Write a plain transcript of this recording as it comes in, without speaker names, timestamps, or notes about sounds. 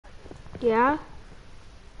Yeah?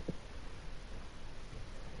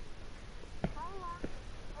 For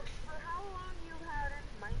how long you had in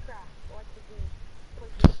Minecraft, like the game?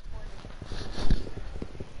 Like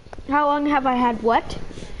the How long have I had what?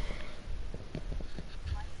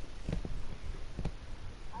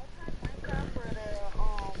 I've had Minecraft for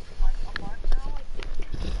like a month now, I think.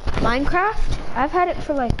 Minecraft? I've had it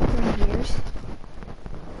for like 3 years. What?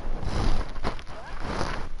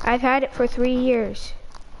 I've had it for 3 years.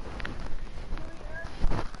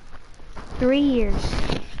 2 years? 3 years.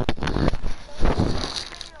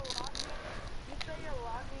 You say you're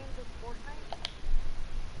logging into Fortnite?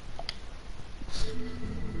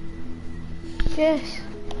 Yes.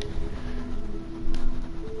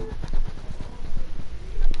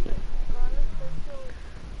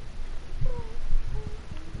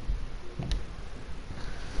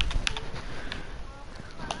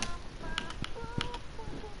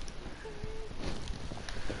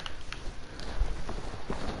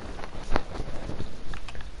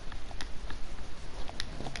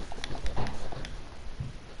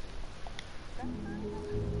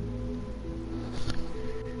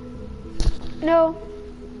 No.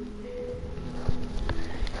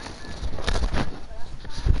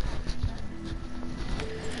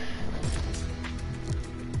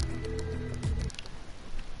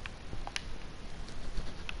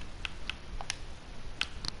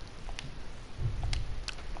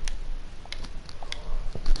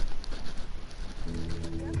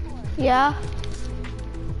 Yeah.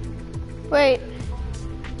 Wait.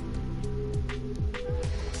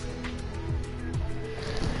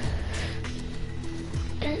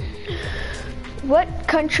 What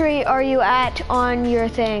country are you at on your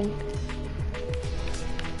thing?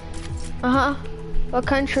 Uh-huh. What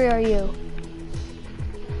country are you?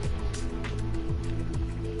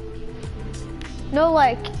 No,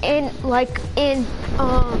 like in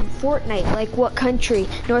Fortnite, like what country?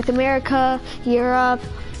 North America, Europe,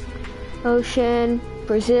 Ocean,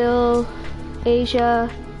 Brazil, Asia,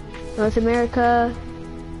 North America.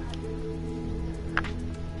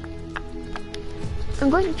 I'm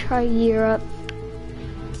going to try Europe.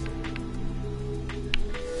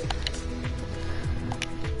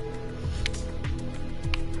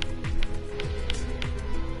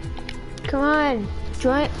 Come on,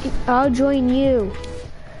 join. I'll join you.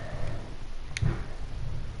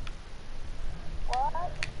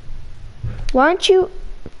 What? Why aren't you?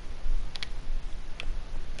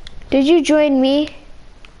 Did you join me?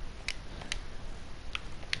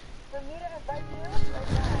 For me to invite you or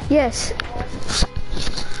not? Yes.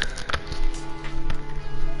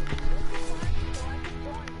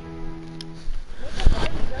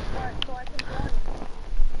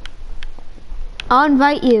 I'll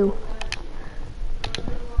invite you.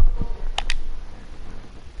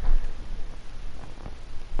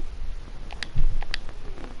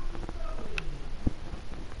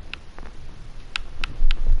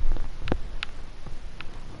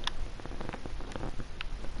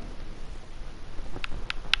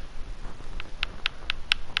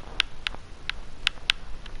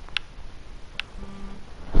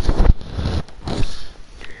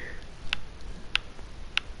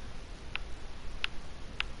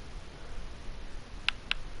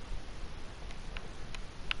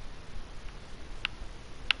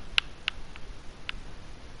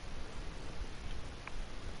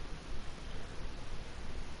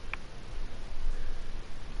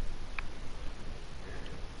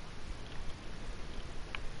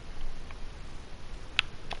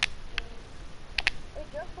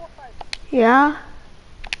 Yeah.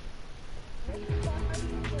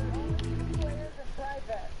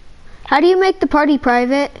 How do you make the party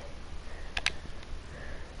private?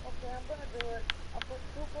 Okay, I'm gonna do it. I'll put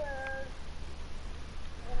 2 players.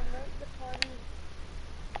 I'm gonna make the party.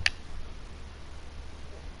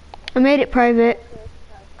 I made it private.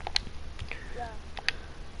 Yeah.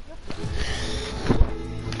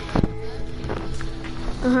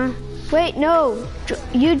 Uh-huh. Wait, no.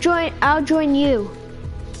 You join, I'll join you.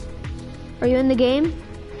 Are you in the game?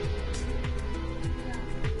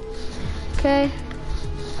 Okay.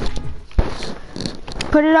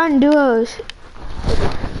 Put it on duos.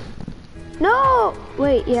 No!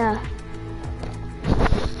 Wait, yeah.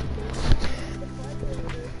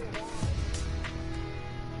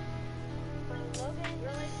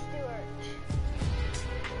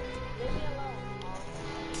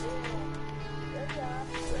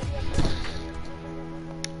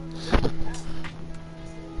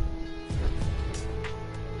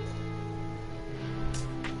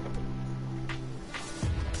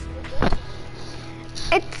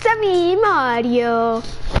 It's a me, Mario.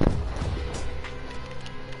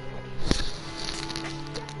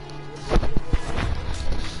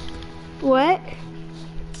 What?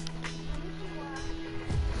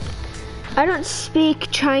 I don't speak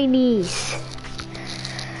Chinese.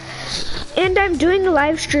 And I'm doing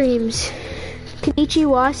live streams.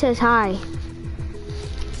 Konnichiwa says hi.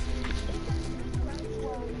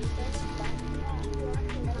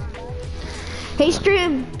 Hey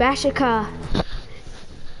stream, Bashika.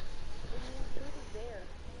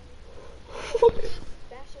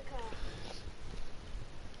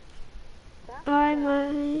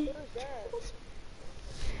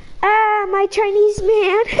 My Chinese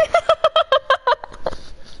man.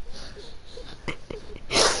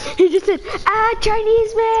 He just said,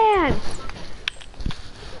 Chinese man.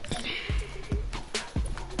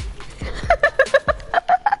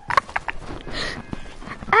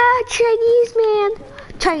 Chinese man.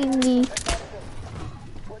 Chinese.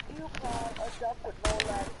 What do you call a duck with no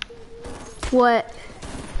legs? What?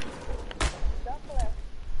 Duckless.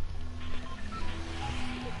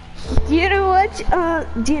 Do you know what?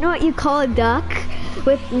 Do you know what you call a duck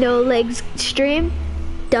with no legs? Stream?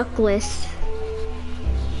 Duckless.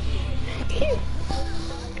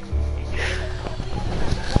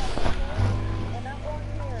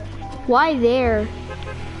 Why there?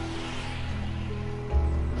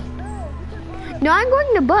 No, I'm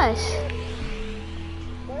going to bus.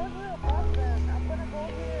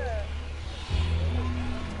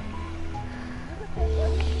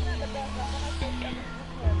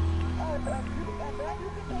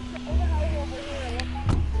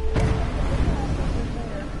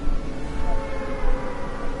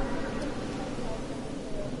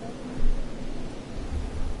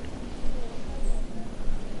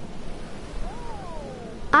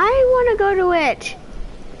 I want to go to it.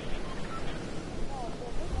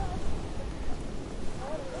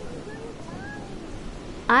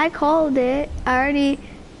 I called it. I already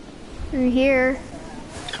am here.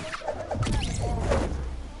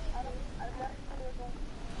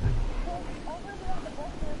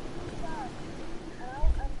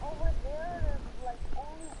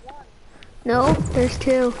 No, there's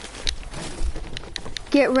two.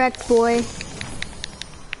 Get wrecked, boy.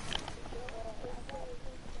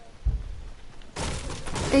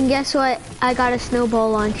 And guess what? I got a snowball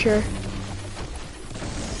launcher.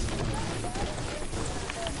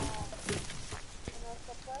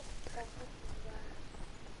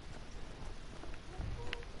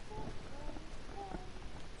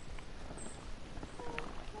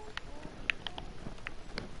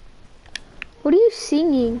 What are you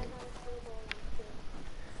singing?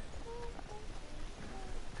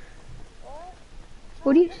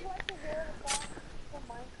 What are you?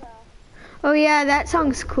 Oh yeah, that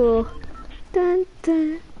song's cool. Dun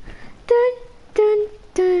dun dun dun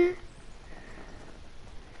dun.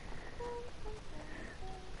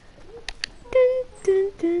 Dun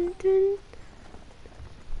dun dun dun.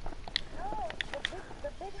 No, the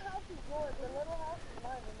big house is yours. The little house is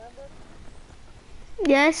mine, remember?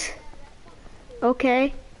 Yes.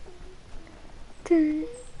 Okay. Dun.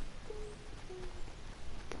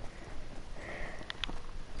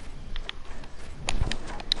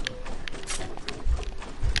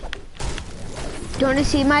 Do you want to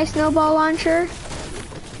see my snowball launcher? Yeah.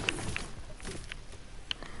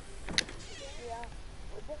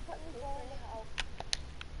 Well, just let me go in the house.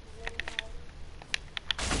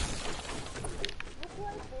 Look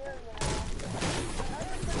right there now.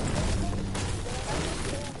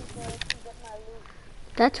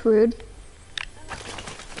 That's rude.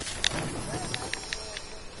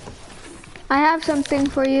 I have something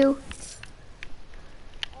for you.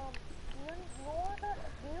 Do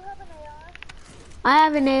you have an AR? I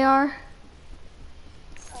have an AR.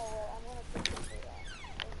 Oh, well, I'm gonna take this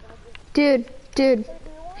AR. Dude,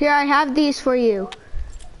 here I have these for you.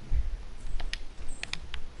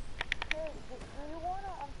 Do you wanna,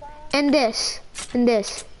 And this, and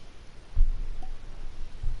this.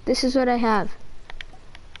 This is what I have.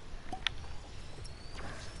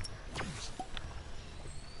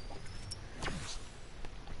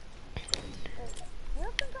 you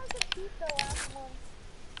think I could keep the last one?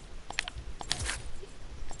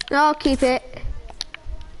 I'll keep it.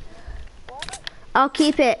 What? I'll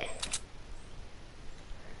keep it.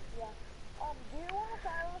 Yeah. Do you want a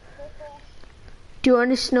silence pistol? Do you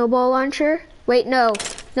want a snowball launcher? Wait, no.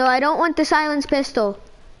 No, I don't want the silence pistol.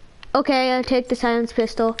 Okay, I'll take the silence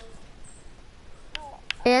pistol. No.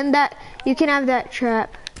 And that, you can have that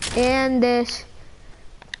trap. And this.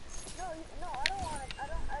 No, I don't want it. I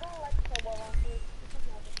don't like snowball launchers. You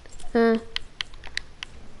can have it.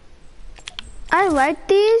 I like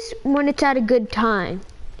these when it's at a good time.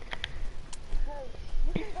 Hey,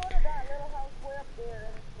 you can go to that little house way up there,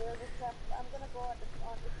 and there's a chest. I'm gonna go on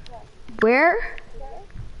this chest. Where? Okay?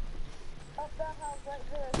 right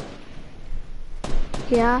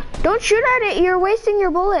here. Yeah. Don't shoot at it. You're wasting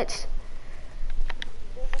your bullets.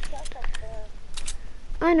 There's a chest up there.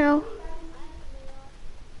 I know.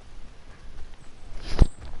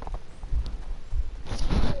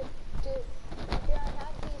 Dude, here, I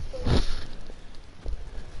have these things.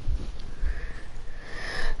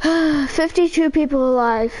 52 people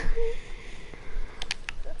alive. 52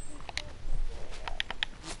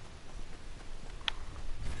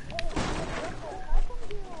 people. How come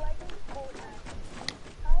do you like Fortnite?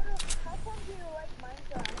 How come do you like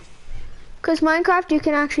Minecraft? Because Minecraft you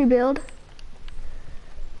can actually build.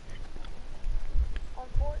 On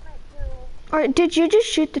Fortnite too. Or did you just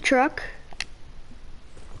shoot the truck?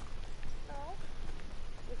 No?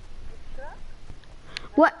 The truck?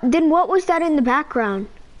 What was that in the background?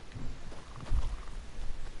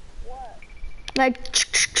 What? Like Oh,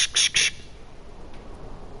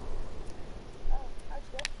 I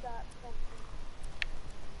just got something.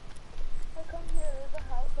 Oh, come here, there's a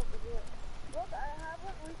house over here. Look, I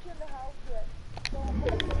haven't reached the house yet. So I'm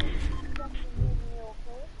gonna do something in here,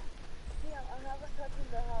 okay? Yeah, I haven't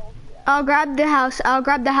touched the house yet. I'll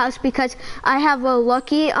grab the house because I have a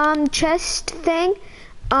lucky chest thing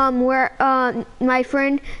where my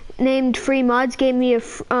friend named Free Mods gave me a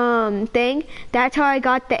thing. That's how I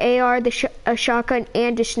got the AR, a shotgun,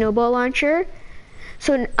 and a snowball launcher.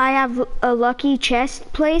 So I have a lucky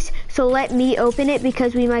chest place, so let me open it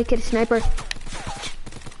because we might get a sniper.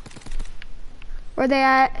 Where they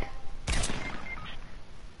at?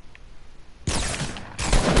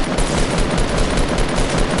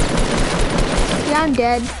 Yeah, I'm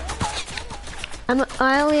dead.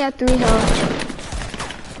 I only have 3 health.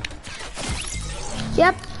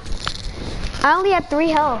 Yep. I only have 3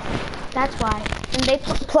 health. That's why. And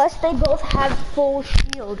plus they both have full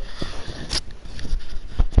shield.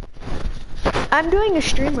 I'm doing a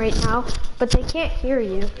stream right now, but they can't hear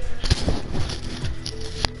you.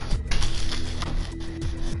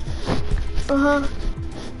 Uh-huh.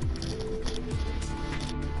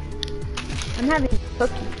 I'm having a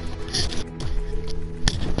cookie.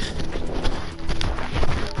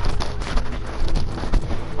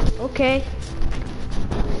 Okay.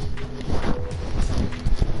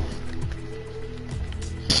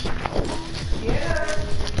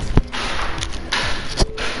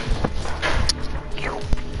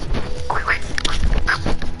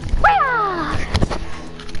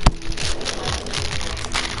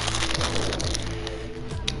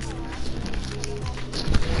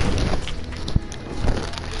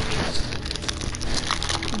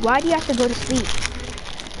 Why do you have to go to sleep?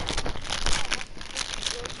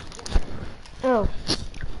 Oh.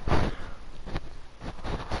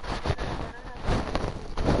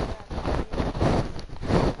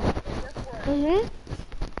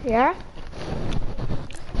 Yeah.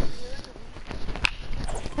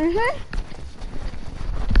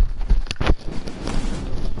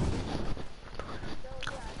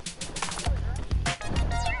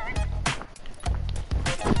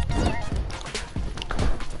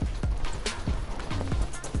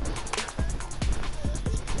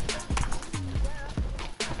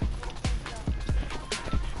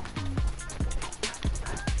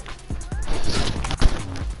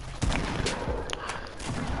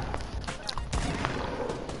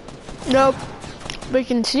 Nope. We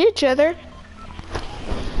can see each other.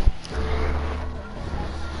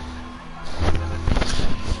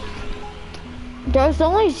 There's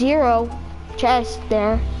only 0 chests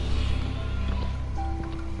there.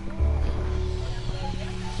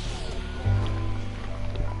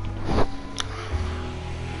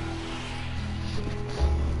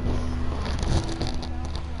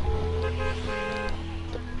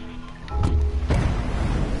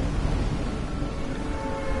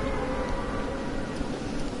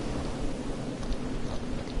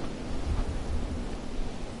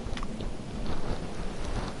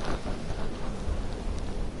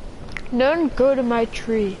 Don't go to my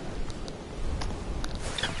tree.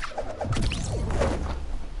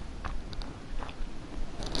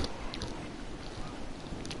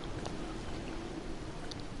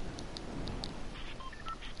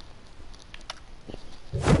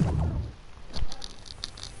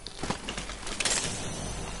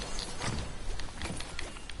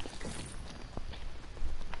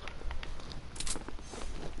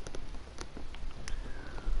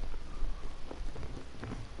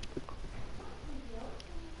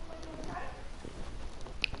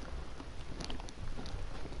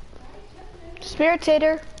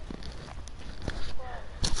 Spiritator,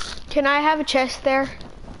 can I have a chest there?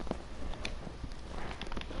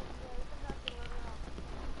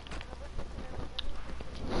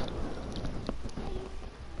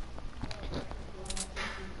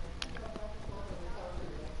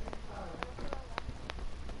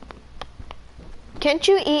 Can't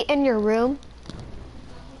you eat in your room?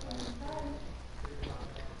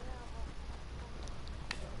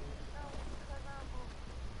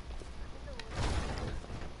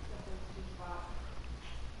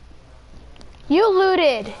 You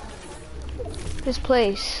looted this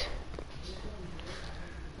place.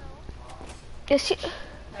 Yes, you,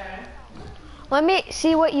 let me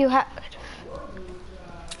see what you have.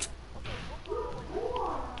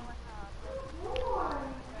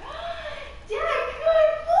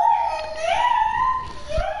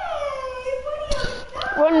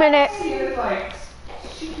 One minute.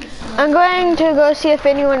 I'm going to go see if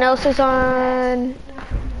anyone else is on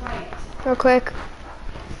real quick.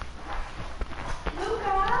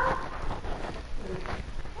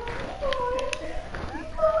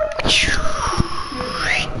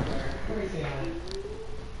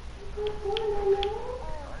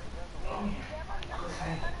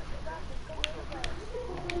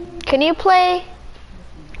 Can you play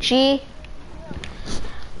G?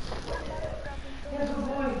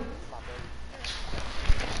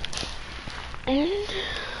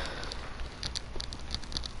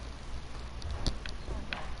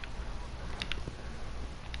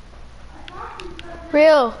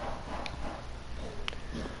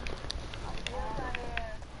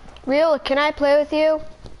 Real, can I play with you?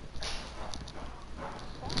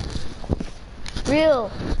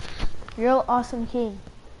 Real awesome king.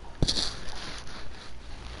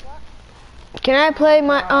 Can I play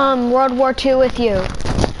my World War II with you?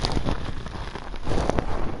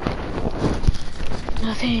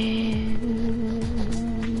 Nothing.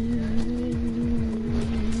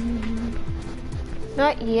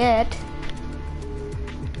 Not yet.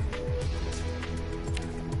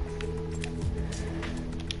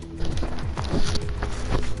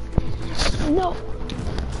 No.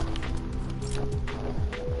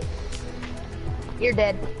 You're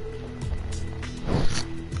dead.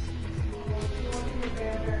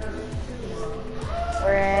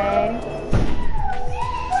 Right.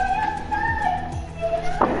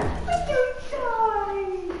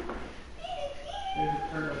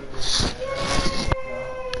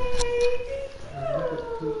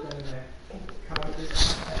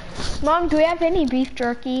 Mom, do we have any beef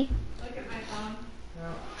jerky? Look at my phone. No.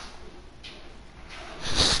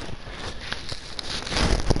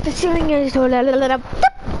 The ceiling is so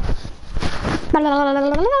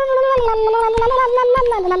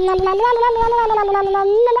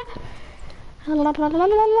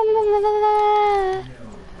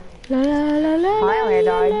Finally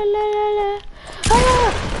died.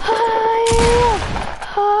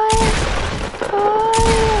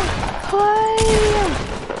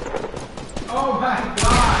 Oh my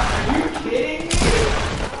god, are you kidding me?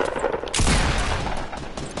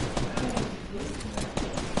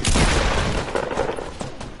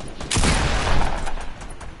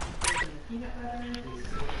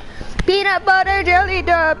 peanut butter jelly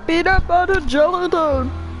donut, peanut butter jelly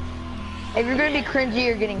donut. If you're gonna be cringy,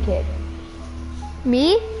 you're getting kicked.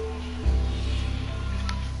 Me?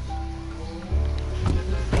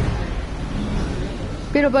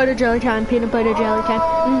 Peanut butter jelly time, peanut butter jelly time.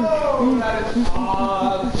 That is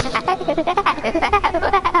awesome.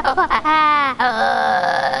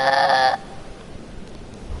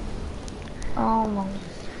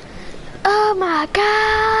 Oh my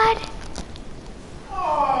god!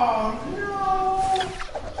 Oh no!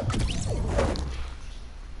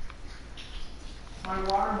 My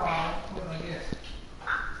water bottle went like this.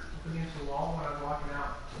 Up against the wall when I was walking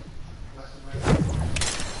out.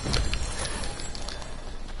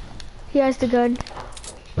 He has the gun.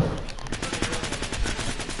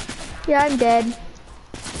 Yeah, I'm dead.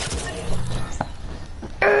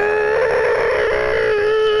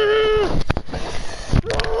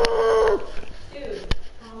 Dude,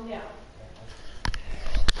 calm down.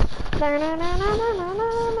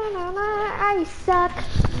 I suck.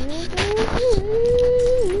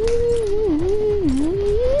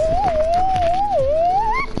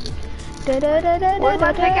 Where'd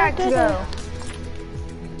my pickaxe go?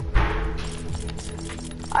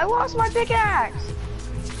 I lost my pickaxe.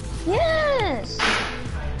 Yes.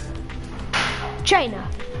 China.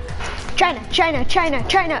 China, China, China,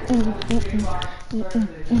 China.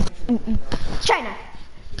 China.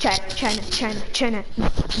 China, China, China, China.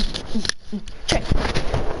 China.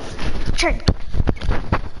 China.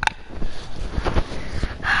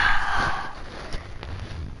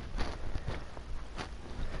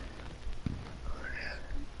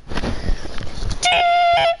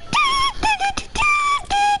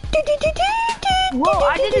 Whoa,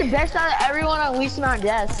 I did the best out of everyone on least amount of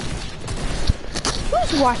deaths.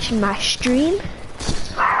 Who's watching my stream?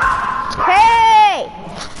 Hey!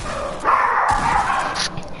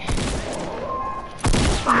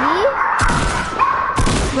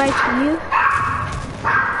 invite you.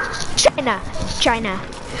 China, China,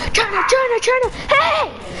 China, China, China.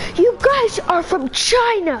 Hey, you guys are from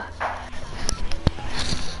China.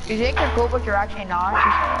 You think you're cool, but you're actually not.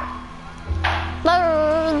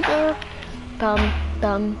 Dum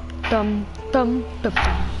dum dum dum dum.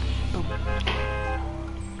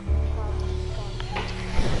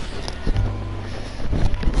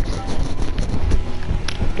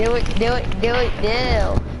 Do it, do it, do it,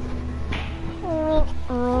 do.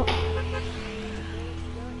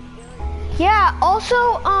 Yeah,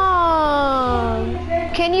 also,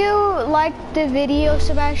 can you like the video,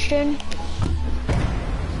 Sebastian?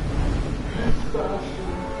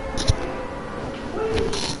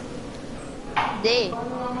 D.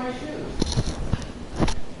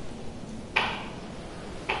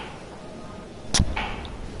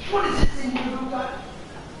 What is this in here, Luca?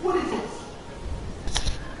 What is this?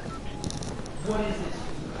 What is this?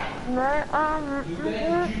 You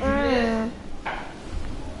this?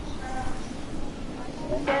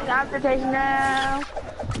 There's aftertaste now.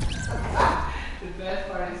 The best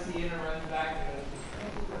part is seeing her run back to us.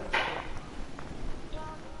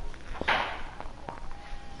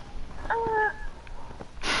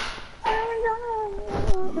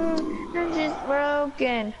 That's just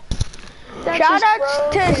broken. Shout outs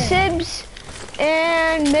to Sibs,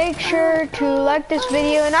 and make sure to like this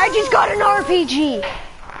video. And I just got an RPG.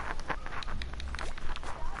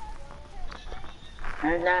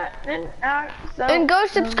 And go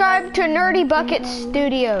subscribe to Nerdy Bucket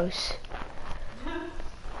Studios.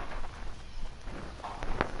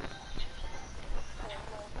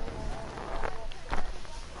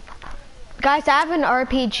 Guys, I have an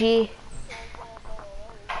RPG.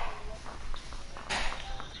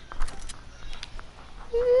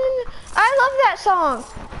 I love that song.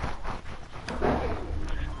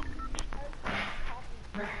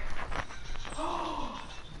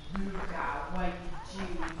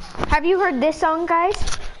 Have you heard this song, guys?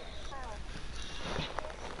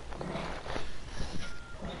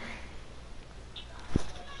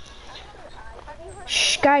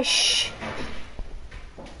 Shh, guys, shh.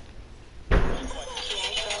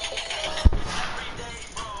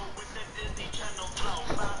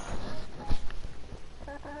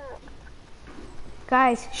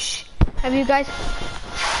 Guys, shh. Have you guys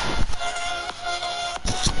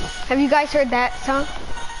heard that song?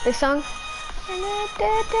 This song?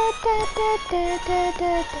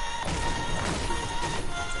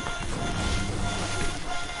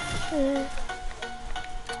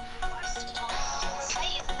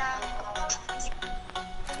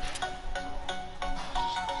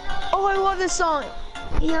 Oh, I love this song.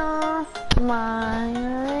 You're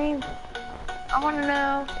mine. I wanna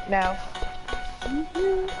know. No.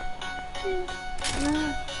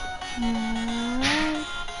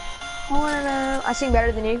 I wanna know. I sing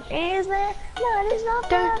better than you. Is there? No, it is not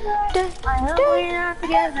better. I know we're not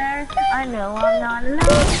together. I know I'm not alone. I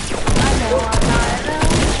know I'm not alone.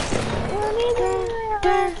 We'll be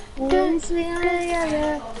together. We'll be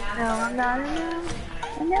together. No, I'm not alone.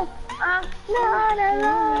 I know I'm not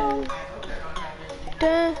alone.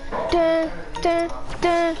 Dun, dun, dun,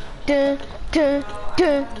 dun, dun, dun,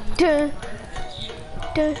 dun, dun.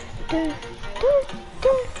 Dun, dun, dun,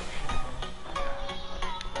 dun.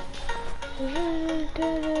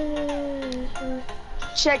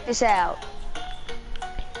 Check this out.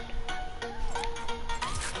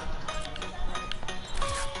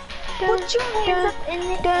 Put your hands up in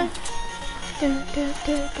the air. Put your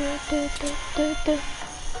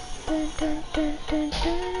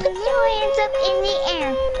hands up in the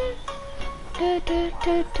air.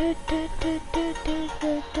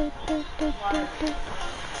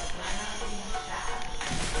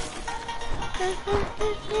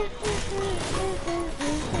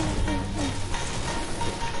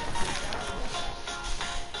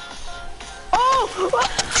 Oh!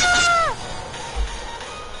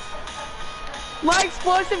 My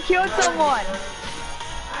explosive killed someone.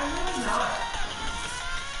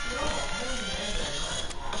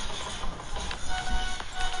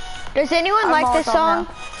 Does anyone like this song?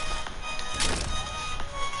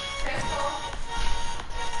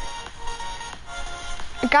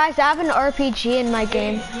 Guys, I have an RPG in my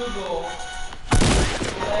game. Google.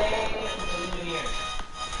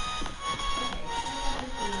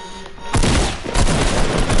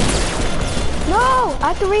 No, I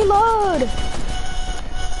have to reload.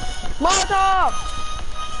 Molotov!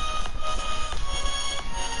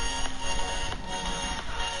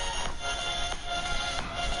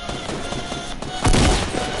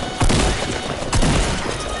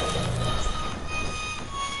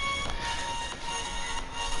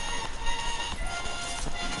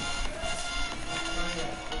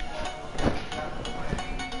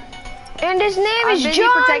 And his name I'm is busy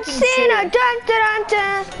John protecting Cena. Sid. Dun, dun,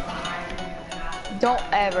 dun, Don't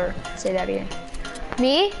ever say that again. dun.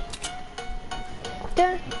 Me?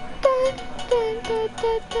 Dun, dun, dun, dun, dun,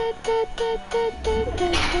 dun, dun, dun, dun, dun,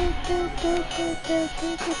 dun, dun,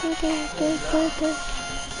 dun, dun, dun.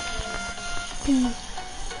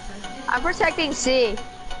 I'm protecting C.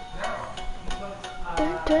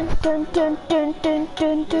 Dun, dun, dun, dun, dun, dun,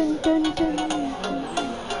 dun, dun, dun, dun.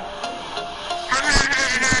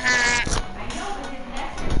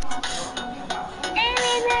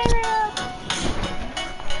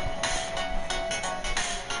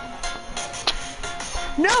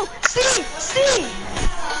 No, C.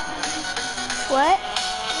 What?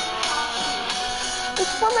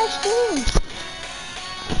 It's for my stream.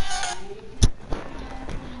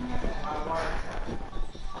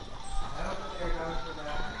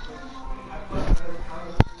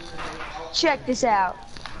 Check this out.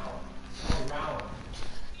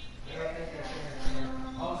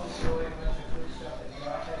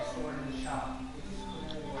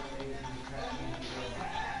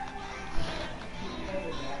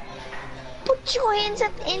 Put your hands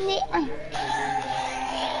up in the air.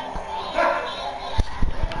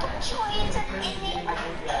 Put your hands up in the air.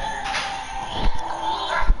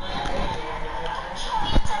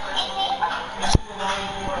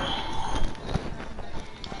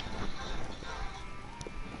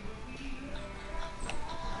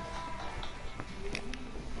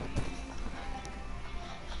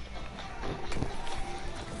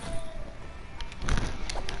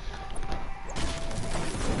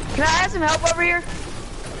 Can I have some help over here?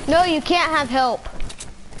 No, you can't have help.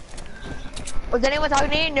 Was anyone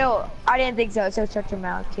talking to you? No, I didn't think so. So shut your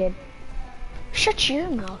mouth, kid. Shut your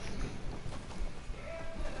mouth.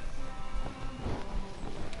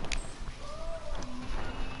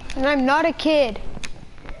 And I'm not a kid.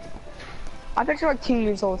 I think you're like 2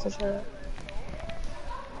 years old, so shut up.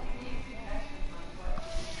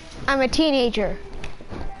 I'm a teenager.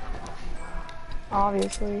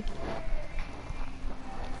 Obviously.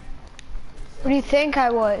 What do you think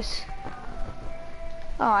I was?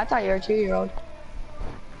 Oh, I thought you were a 2-year-old.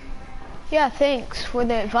 Yeah, thanks for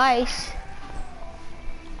the advice.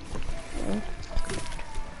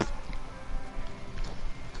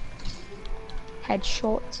 Head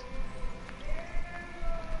short.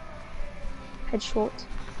 Head short.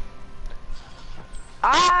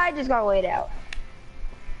 I just got laid out.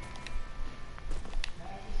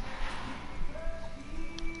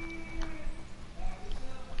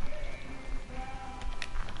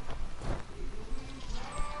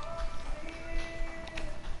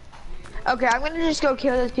 Okay, I'm gonna just go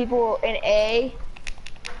kill those people in A.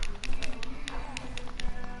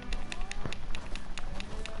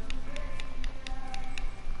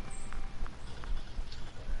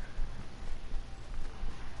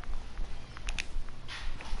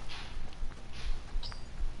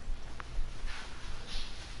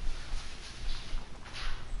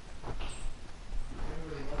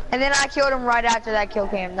 And then I killed him right after that kill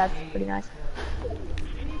cam. That's pretty nice.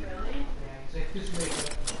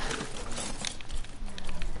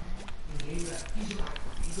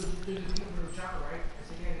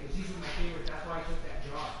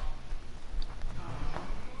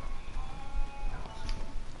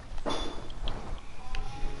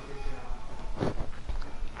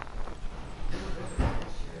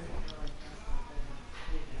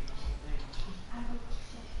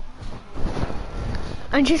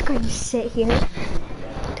 I'm just going to sit here.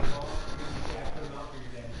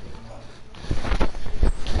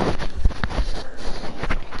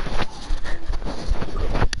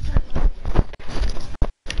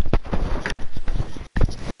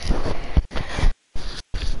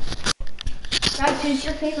 Guys, who's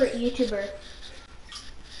your favorite YouTuber?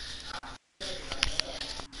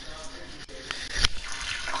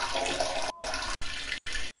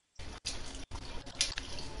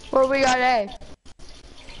 Where we got A?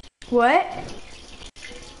 What?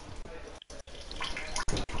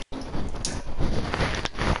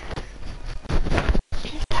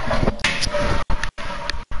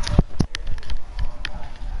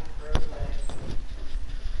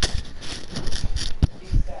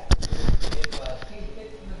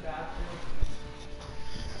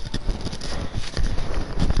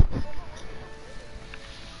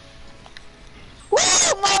 Woo!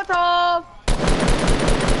 Molotov!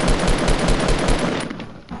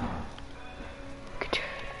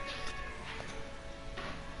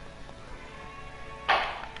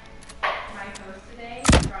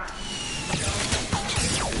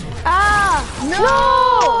 Ah!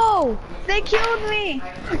 No! No! They killed me!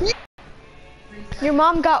 Your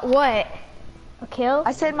mom got what? A kill?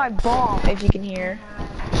 I said my bomb, if you can hear.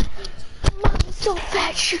 So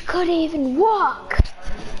fat she couldn't even walk.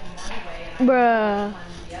 Bruh.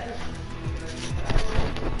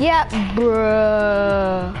 Yeah,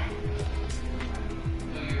 bruh.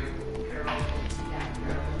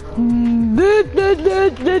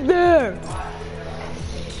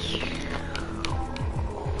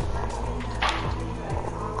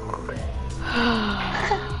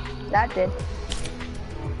 That did.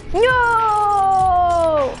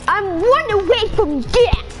 No! I'm one away from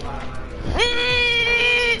death!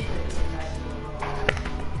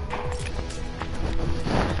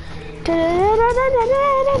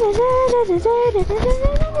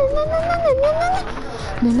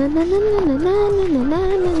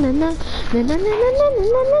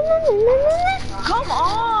 Come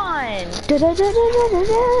on! This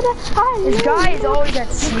guy is always at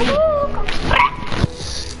sleep.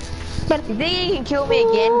 You think you can kill me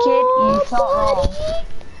again, kid? You thought wrong.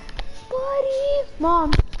 Buddy.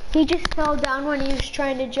 Mom, he just fell down when he was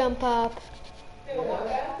trying to jump up.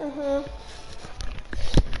 Uh-huh.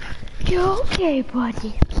 You're okay,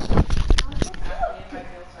 buddy.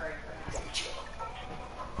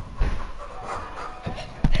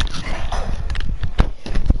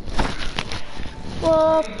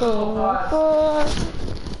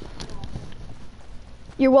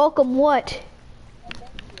 You're welcome, what?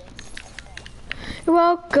 You're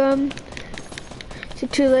welcome. Is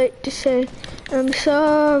it too late to say I'm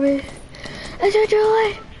sorry? Is it too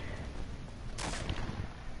late?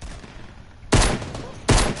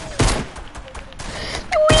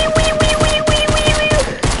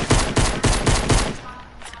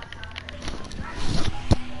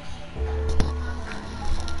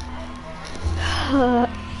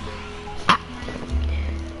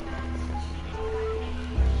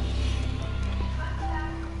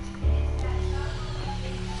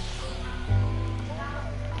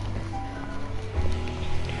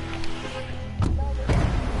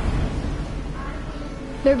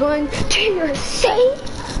 They're going to your safe.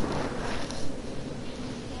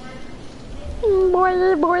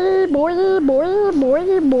 Boy, boy, boy, boy,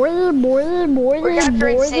 boy, boy, boy, boy, We're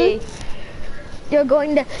capturing boy. C. You're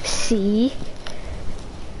going to C.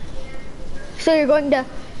 So you're going to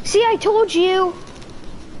see. I told you.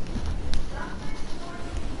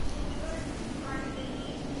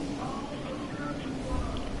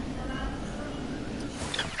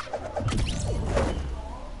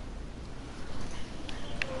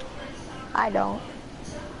 I don't.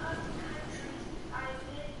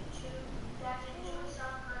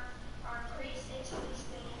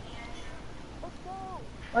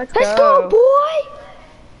 Let's go, boy.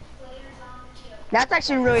 That's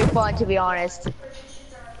actually really fun, to be honest.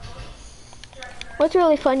 What's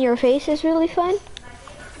really fun? Your face is really fun.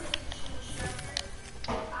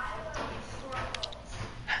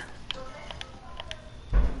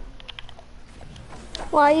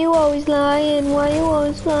 Why you always lying? Why you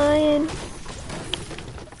always lying?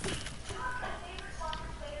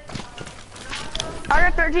 I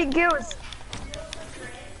got 13 kills.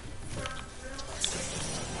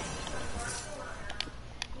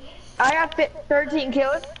 I got 13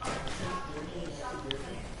 kills.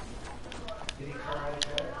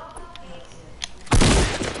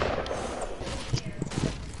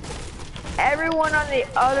 Everyone on the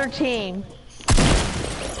other team.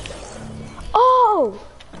 Oh!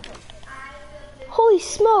 Holy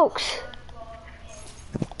smokes!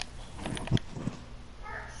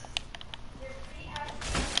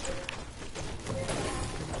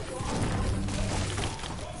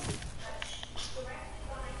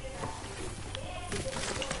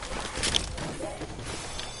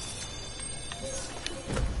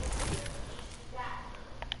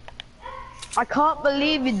 I can't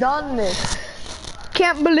believe you done this.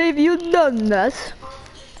 Can't believe you done this.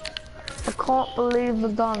 I can't believe you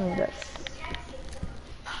done this.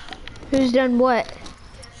 Who's done what?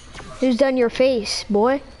 Who's done your face,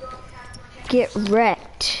 boy? Get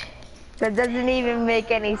wrecked. That doesn't even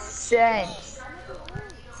make any sense.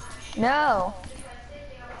 No.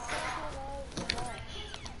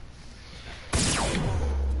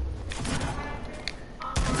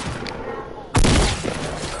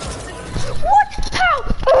 What? How?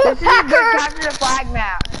 This is a good capture the flag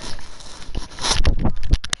map.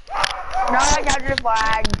 Not a capture the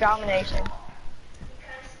flag, domination.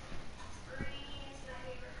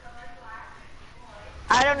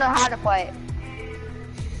 I don't know how to play it.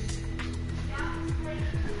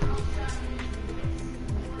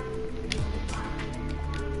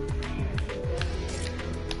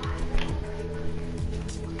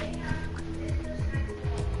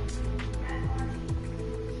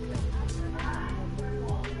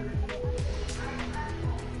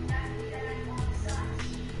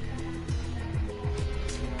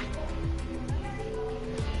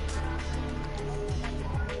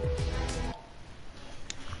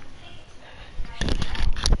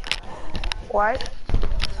 What?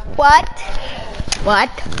 What?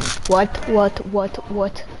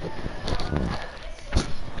 What?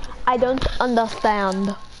 I don't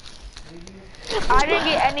understand. I didn't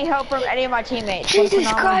get any help from any of my teammates.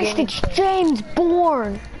 Jesus Christ, it's James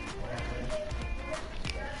Bourne.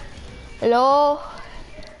 Hello?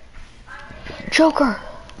 Joker.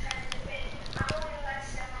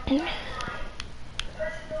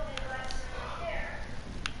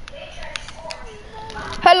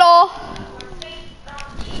 Hello?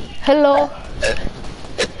 Hello?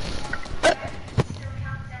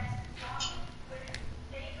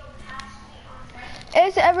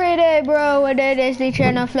 It's every day, bro. What it is, the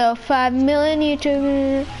channel flow. 5 million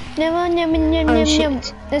YouTube.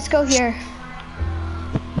 Let's go here.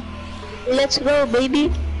 Let's go,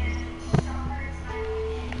 baby.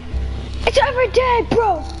 It's every day,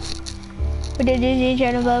 bro. What it is, the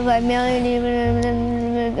channel flow. 5 million.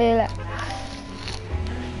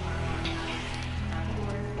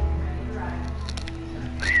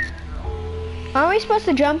 Aren't we supposed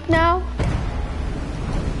to jump now?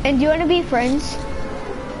 And do you want to be friends?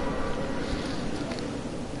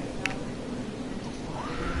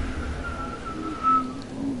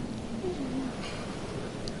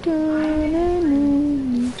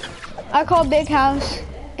 I call big house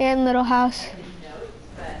and little house.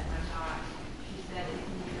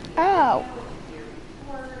 Oh.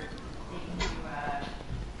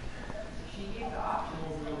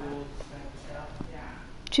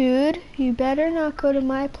 Dude, you better not go to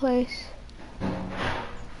my place.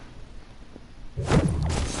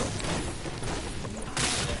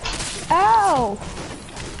 Ow!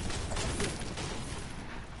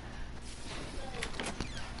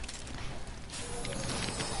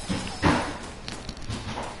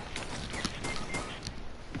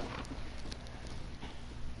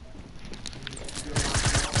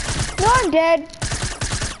 No, I'm dead.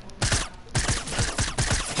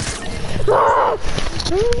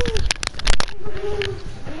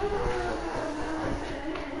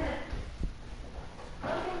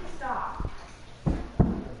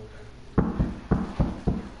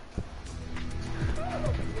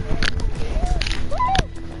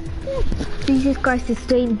 Jesus Christ is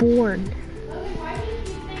staying born. Why do you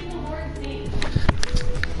keep saying the Lord's name?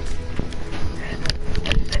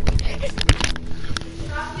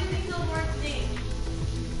 Stop using the Lord's name.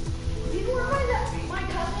 You remember my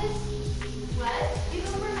cousin? What? You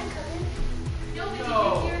remember my cousin? No, but No.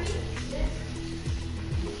 you can hear me.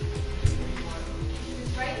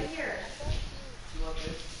 It's right here. You want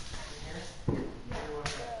this? In here? You want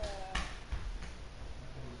that?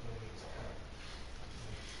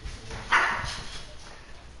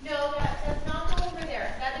 No, that's not go over there.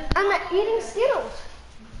 That is I'm not go over eating there. Skittles.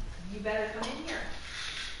 You better come in here.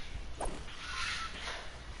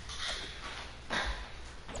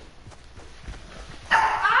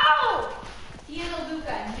 Ow! Tiana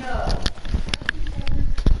Luca, no.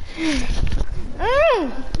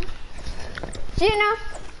 Gina.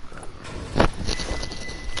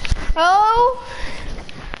 Oh.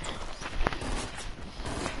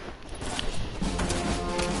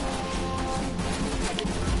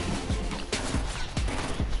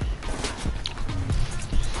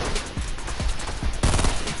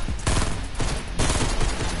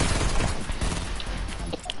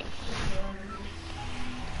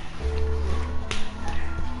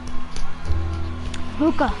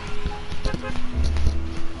 Luca.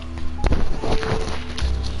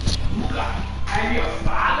 Hai mia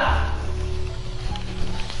spada!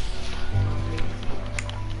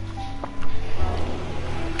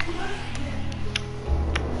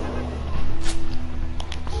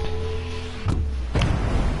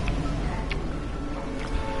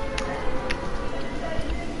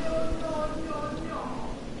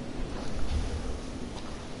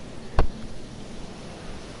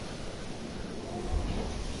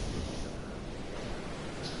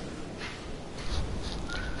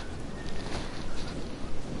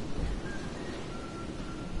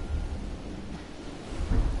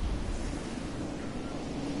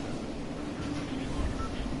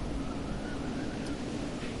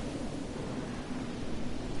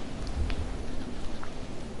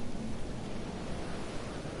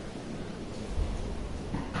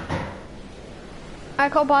 I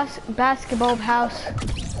call basketball house.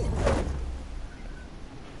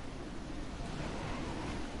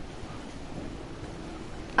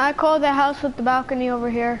 I call the house with the balcony over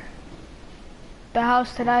here. The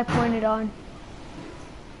house that I pointed on.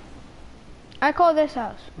 I call this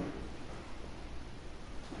house.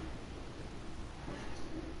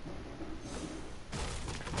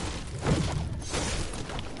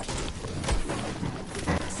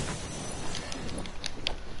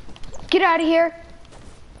 Get out of here.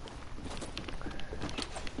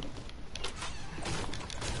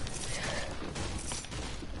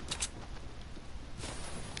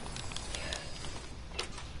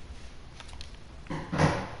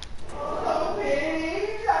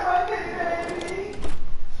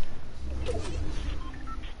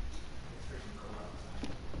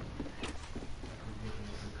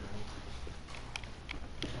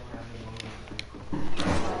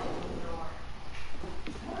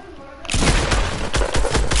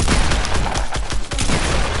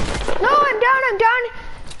 No, I'm down, I'm down.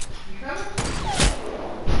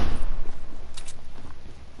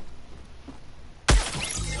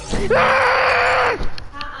 Ah!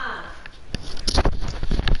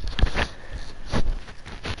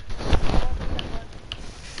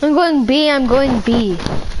 I'm going B, I'm going B.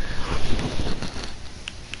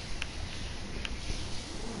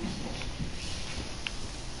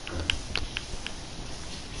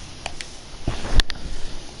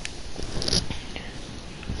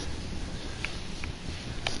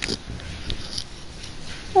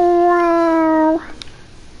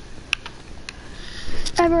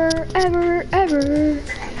 Ever.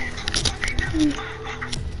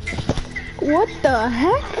 What the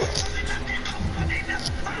heck?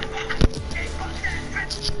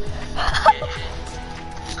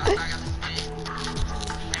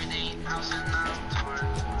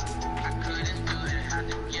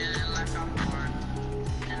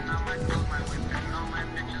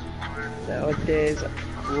 Nowadays,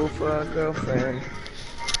 rule for a girlfriend.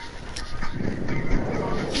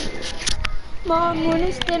 Mom, when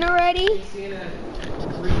is dinner ready?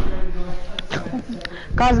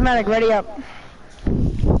 Cosmetic, ready up.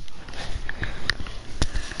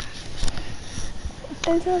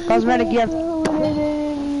 Cosmetic, yes.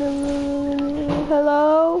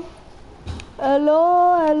 Hello?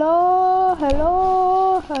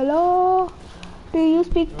 Hello? Do you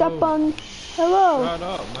speak up on... Hello? Shut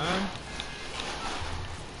up, man.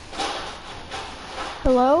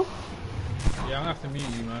 Hello? Yeah, I'll have to meet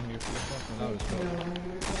you, man. You're fucking loud as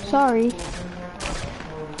fuck. Sorry.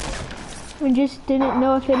 I just didn't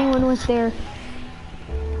know if anyone was there.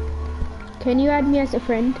 Can you add me as a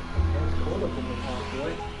friend?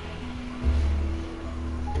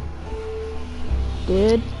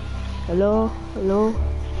 Dude. Hello?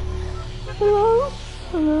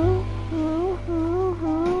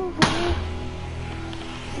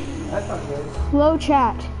 That's not good. Flow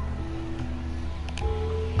chat.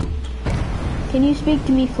 Can you speak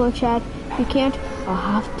to me, Flow chat? If you can't,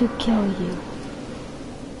 I'll have to kill you.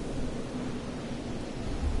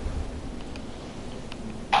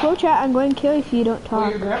 Flow chat, I'm going to kill you if you don't Well, talk.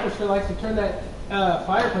 your grandpa sure likes to turn that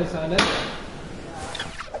fireplace on, doesn't he?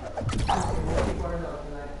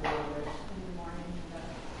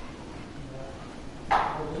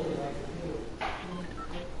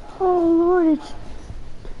 Oh Lord, it's...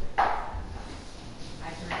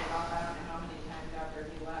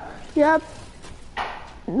 Yep.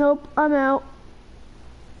 Nope, I'm out.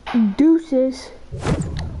 Deuces.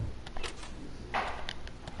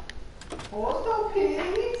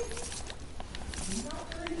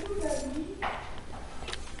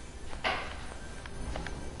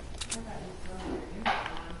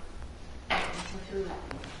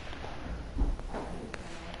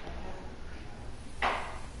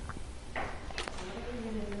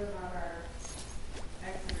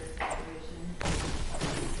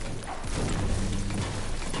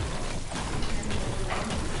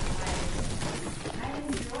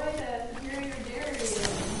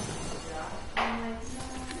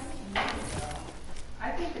 I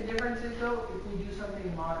think the difference is though, if we do something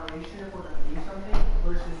in moderation, if we're gonna do something,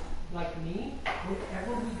 versus like me,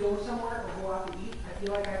 whenever we go somewhere or go out to eat, I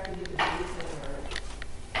feel like I have to get the biggest thing already.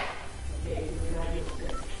 Okay, we're not get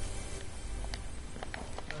sick.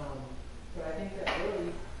 But I think that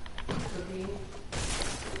really, cooking,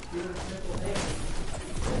 doing simple things,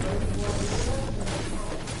 whatever you want to do,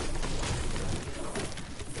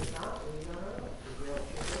 if not, then you don't know.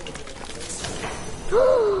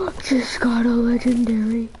 Just got a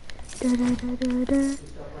legendary. Da da da da da.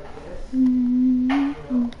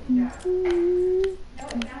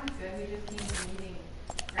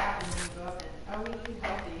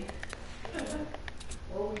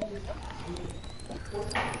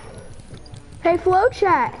 Hey, Flow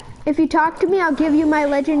Chat. If you talk to me, I'll give you my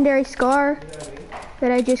legendary scar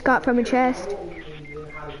that I just got from a chest.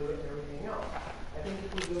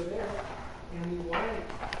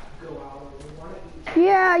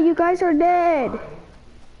 Yeah, you guys are dead.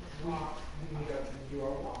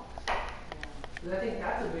 I think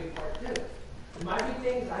that's a big part too. My big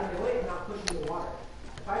thing is I know it, not pushing the water.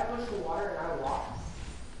 If I push the water and I walk,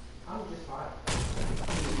 I'm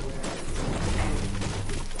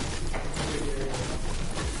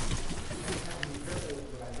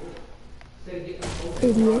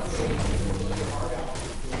Idiots.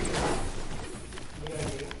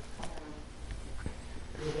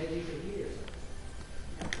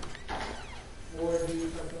 Or do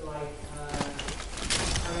something like, I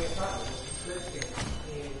mean, it's not description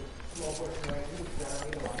in small portion right here, because I don't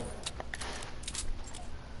need a lot of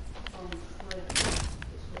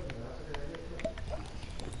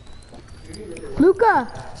that. Luca!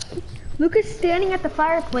 Luca's standing at the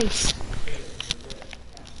fireplace.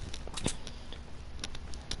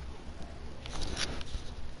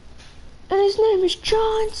 And his name is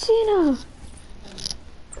John Cena.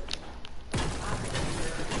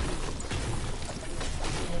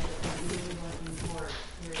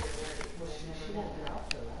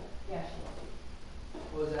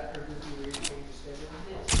 Was that her busy weird change of schedule?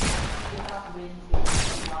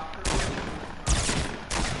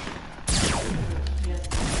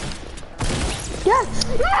 Yes!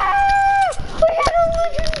 Ah! We had a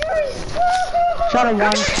legendary score! Shut him down.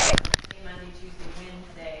 Monday, Tuesday,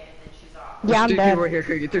 Wednesday, and then she's off. Yeah, I'm There's 3 dead. people right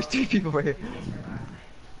here. There's 3 people right here.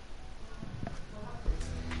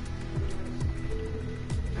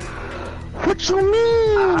 What you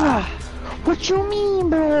mean? What you mean,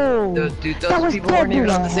 bro? Dude, That those was people dead weren't even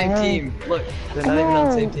to on the same head. team. Look, they're not even on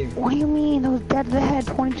the same team. What do you mean? That was dead to the head,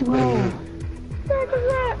 22 health.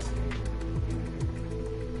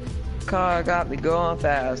 Car got me going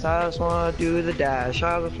fast. I just wanna do the dash.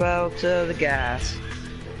 I was fell to the gas.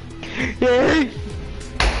 Yeah.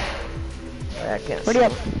 I can't Ready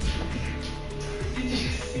up.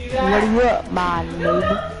 Ready up, my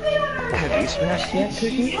neighbor. Have you smashed yet,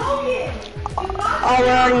 Cookie? Oh, we're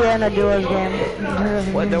already in a duos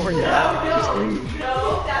game. What? No, we're not. Just leave.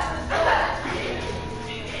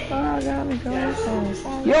 Oh, got me going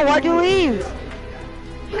fast. Yo, why'd you leave?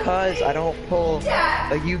 Because I don't pull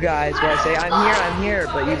like you guys where I say, I'm here,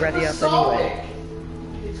 but you ready up anyway.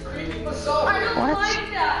 What?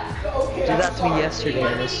 Do that to me yesterday.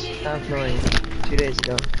 It was kind of annoying. 2 days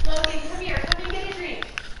ago.